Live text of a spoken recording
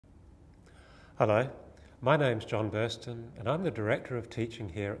Hello, my name's John Burston and I'm the Director of Teaching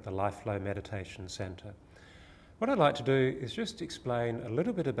here at the Lifeflow Meditation Centre. What I'd like to do is just explain a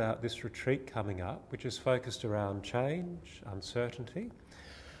little bit about this retreat coming up, which is focused around change, uncertainty.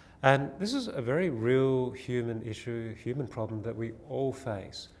 And this is a very real human issue, human problem that we all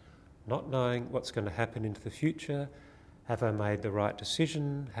face. Not knowing what's going to happen into the future, have I made the right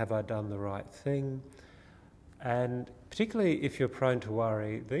decision, have I done the right thing? And particularly if you're prone to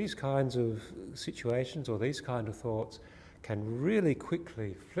worry, these kinds of situations or these kind of thoughts can really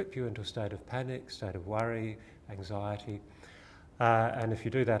quickly flip you into a state of panic, state of worry, anxiety. And if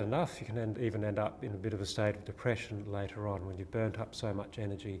you do that enough, you can even end up in a bit of a state of depression later on when you've burnt up so much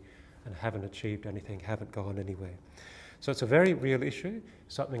energy and haven't achieved anything, haven't gone anywhere. So it's a very real issue,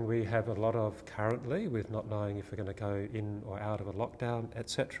 something we have a lot of currently with not knowing if we're going to go in or out of a lockdown,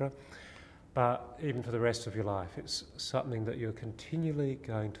 etc. But even for the rest of your life, it's something that you're continually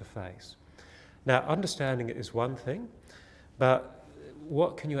going to face. Now, understanding it is one thing, but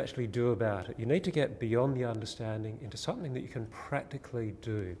what can you actually do about it? You need to get beyond the understanding into something that you can practically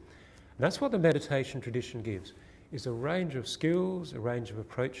do. And that's what the meditation tradition gives, is a range of skills, a range of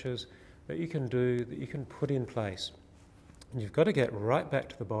approaches that you can do, that you can put in place. And you've got to get right back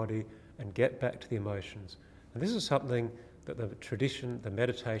to the body and get back to the emotions. And this is something that the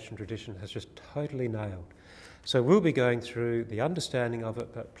meditation tradition has just totally nailed. So we'll be going through the understanding of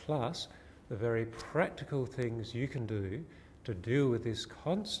it, but plus the very practical things you can do to deal with this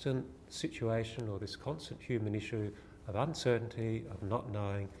constant situation or this constant human issue of uncertainty, of not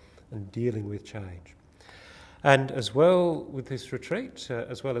knowing, and dealing with change. And as well with this retreat,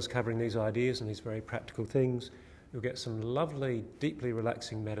 as well as covering these ideas and these very practical things, you'll get some lovely, deeply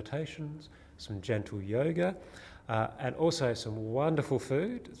relaxing meditations, some gentle yoga, and also some wonderful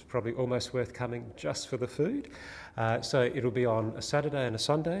food. It's probably almost worth coming just for the food. So it'll be on a Saturday and a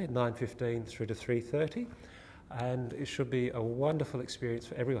Sunday, 9:15 through to 3:30, and it should be a wonderful experience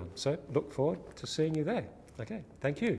for everyone. So look forward to seeing you there. Okay, thank you.